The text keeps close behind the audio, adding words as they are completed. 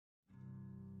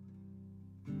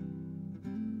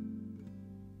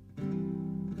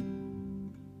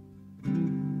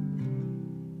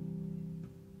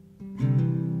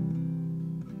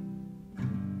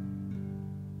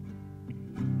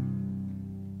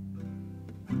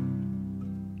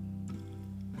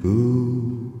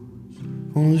Who's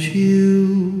gonna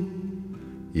shoe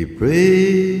your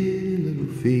pretty little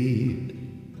feet?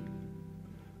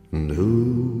 And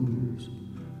who's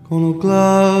gonna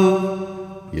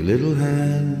glove your little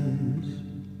hands?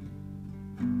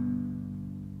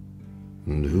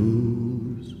 And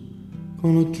who's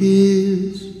gonna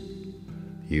kiss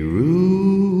your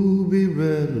ruby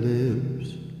red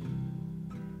lips?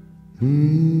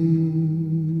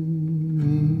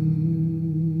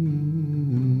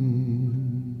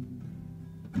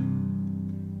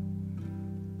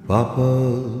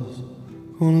 Papa's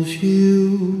gonna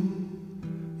shoe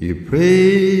your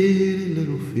pretty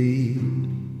little feet,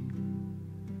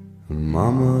 and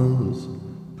Mama's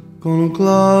gonna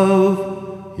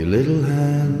glove your little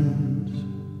hands,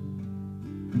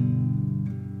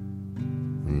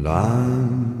 and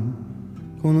I'm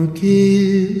gonna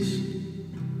kiss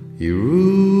your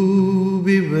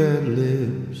ruby red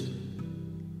lips.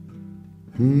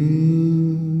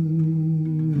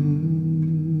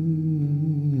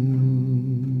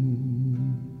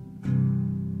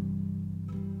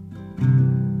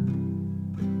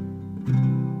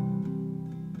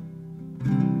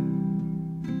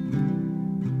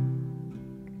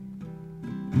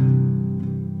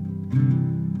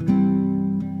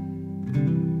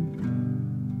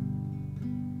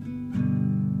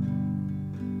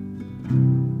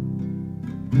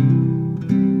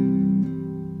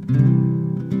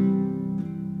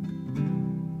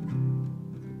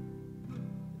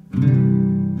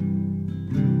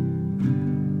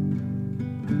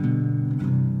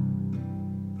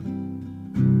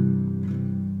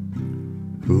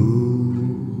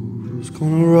 Who's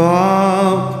gonna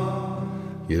rock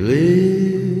your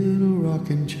little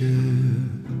rocking chair?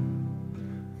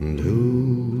 And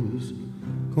who's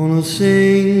gonna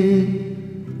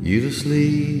sing you to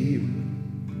sleep?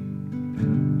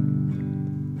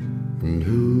 And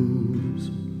who's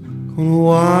gonna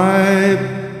wipe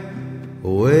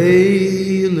away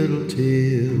your little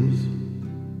tears?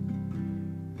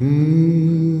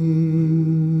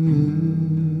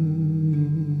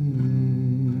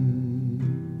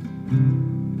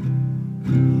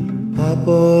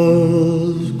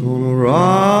 Papa's gonna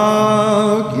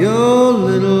rock your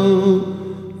little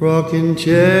rocking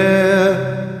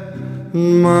chair,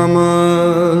 and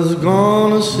Mama's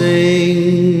gonna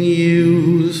sing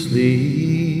you to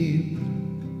sleep,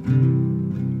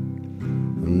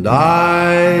 and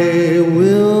I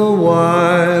will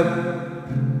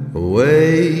wipe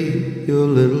away your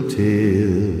little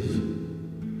tears.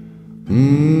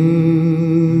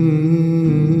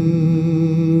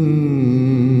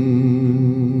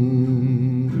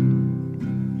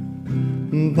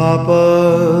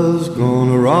 Papa's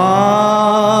gonna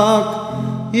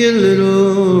rock your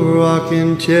little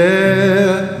rocking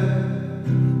chair,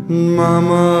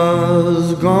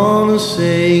 Mama's gonna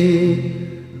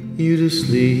sing you to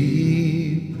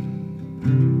sleep,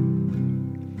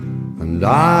 and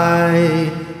I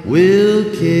will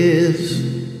kiss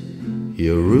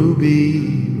your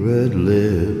ruby red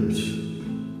lips.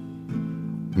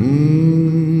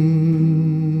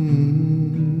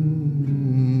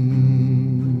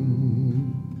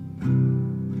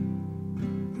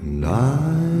 And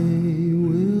I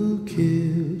will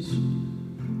kiss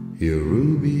your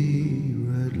ruby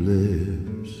red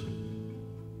lips.